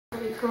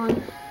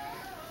going.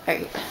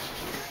 Alright.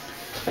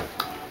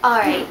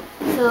 Alright,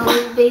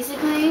 so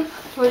basically,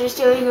 we're just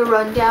doing a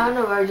rundown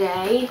of our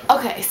day.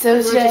 Okay, so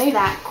We're today... just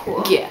that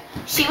cool. Yeah.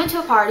 She went to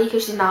a party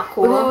because she's not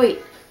cool. Wait.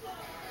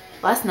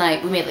 Last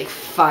night, we made like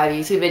 5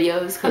 YouTube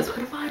videos. I put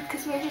them on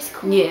because we're just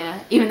cool. Yeah,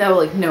 even though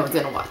like no one's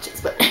gonna watch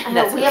this, but I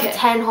know, we have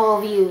 10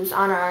 whole views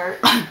on our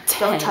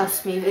Don't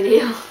Trust Me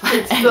video.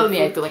 It's still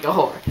me acting like a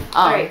whore.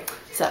 Alright,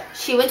 so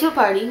she went to a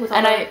party with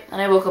all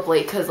I woke up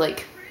late because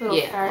like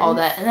friends. all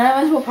that, and then I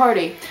went to a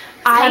party.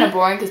 It's kind of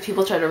boring because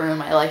people try to ruin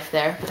my life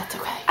there, but that's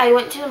okay. I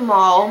went to the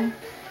mall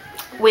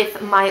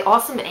with my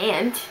awesome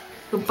aunt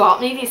who bought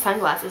me these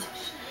sunglasses.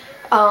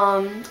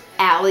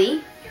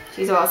 Allie,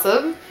 she's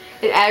awesome.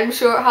 And I'm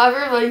short,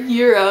 however, like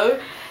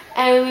Euro.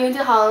 And we went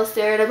to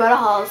Hollister, and I bought a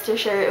Hollister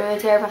shirt. We went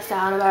to our pastel,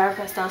 and I bought a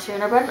pastel shirt.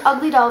 And I bought an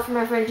ugly doll from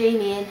my friend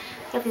Jamie, and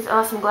got these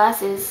awesome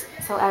glasses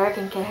so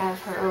Erica can have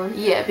her own.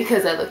 Yeah,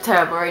 because I look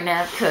terrible right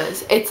now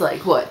because it's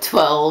like, what,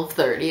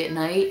 12:30 at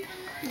night?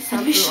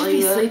 And we should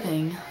be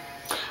sleeping.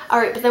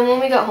 Alright, but then when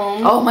we got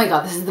home... Oh my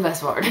god, this is the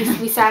best part.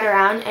 We sat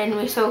around, and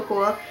we were so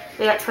cool.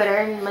 We got Twitter,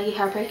 and Mikey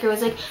Heartbreaker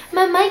was like,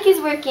 my mic is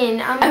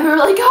working. And we were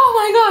like, oh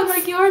my god,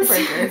 Mikey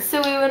Heartbreaker.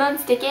 So we went on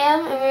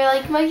Stickam, and we were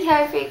like, Mikey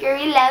Heartbreaker,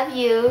 we love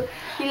you.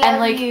 We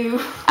love you.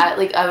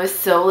 I was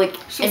so like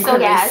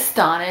incredibly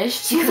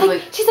astonished. She's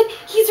like,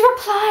 he's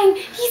replying.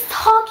 He's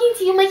talking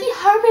to you. Mikey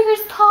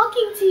Heartbreaker's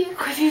talking to you.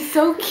 Because he's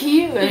so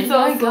cute. Oh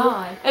my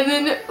god. And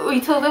then we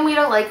told him we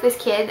don't like this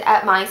kid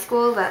at my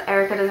school that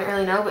Erica doesn't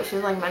really know, but she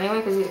was like him anyway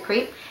because he's a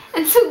creep.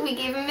 And so we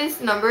gave him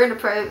his number in a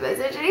private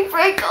message, and he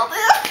prank called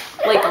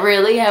him. Like,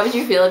 really? How would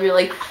you feel if you're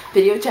like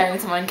video chatting with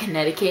someone in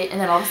Connecticut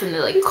and then all of a sudden they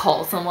like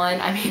call someone?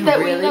 I mean, that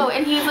really? We know.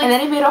 And he was like, and then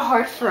he made a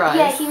heart for us.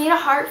 Yeah, he made a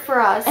heart for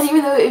us. And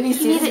even though if he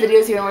sees these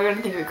videos here, we're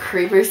gonna think we're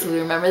creepers, so we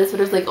remember this, but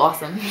it was like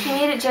awesome. He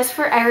made it just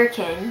for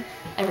Erican.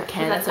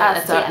 Erican,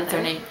 that's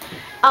our name.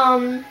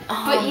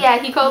 But yeah,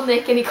 he called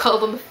Nick and he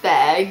called him a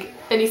fag.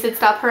 And he said,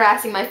 stop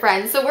harassing my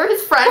friends. So we're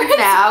his friends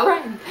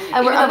now. And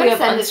I'm going to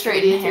send this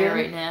video to him.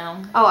 Right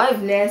now. Oh, I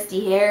have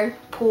nasty hair.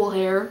 Pool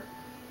hair.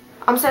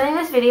 I'm sending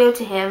this video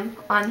to him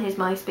on his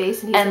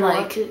MySpace. And he's gonna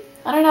watch it.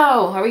 I don't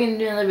know. Are we going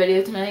to do another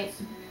video tonight?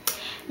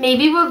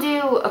 Maybe we'll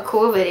do a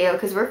cool video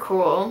because we're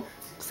cool.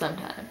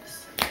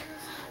 Sometimes.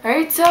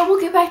 Alright, so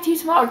we'll get back to you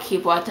tomorrow.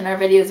 Keep watching our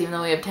videos even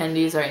though we have 10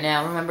 views right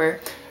now. Remember,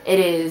 it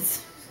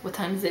is... What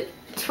time is it?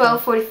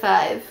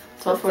 12:45.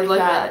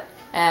 12:45.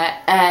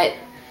 At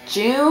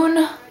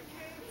June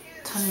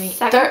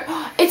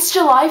 23rd. It's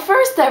July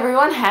 1st,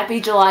 everyone.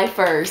 Happy July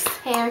 1st.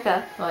 Hey,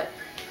 Erica. What?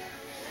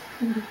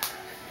 I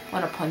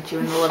want to punch you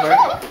in the liver.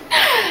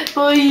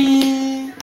 Bye.